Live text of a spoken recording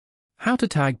How to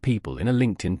tag people in a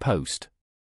LinkedIn post.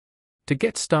 To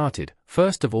get started,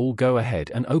 first of all go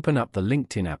ahead and open up the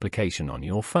LinkedIn application on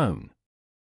your phone.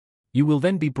 You will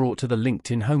then be brought to the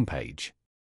LinkedIn homepage.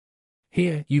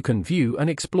 Here, you can view and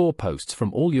explore posts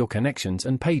from all your connections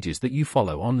and pages that you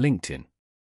follow on LinkedIn.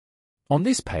 On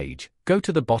this page, go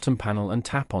to the bottom panel and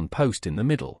tap on Post in the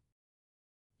middle.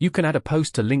 You can add a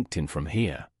post to LinkedIn from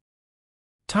here.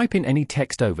 Type in any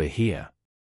text over here.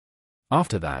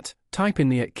 After that, type in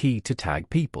the @ key to tag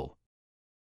people.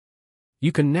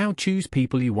 You can now choose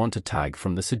people you want to tag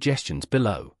from the suggestions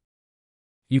below.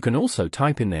 You can also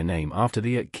type in their name after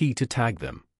the @ key to tag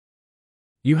them.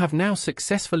 You have now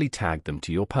successfully tagged them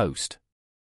to your post.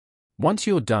 Once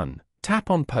you're done, tap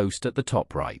on Post at the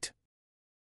top right.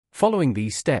 Following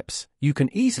these steps, you can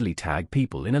easily tag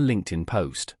people in a LinkedIn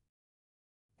post.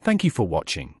 Thank you for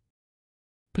watching.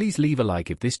 Please leave a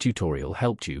like if this tutorial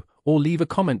helped you, or leave a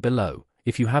comment below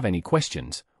if you have any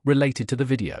questions related to the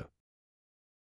video.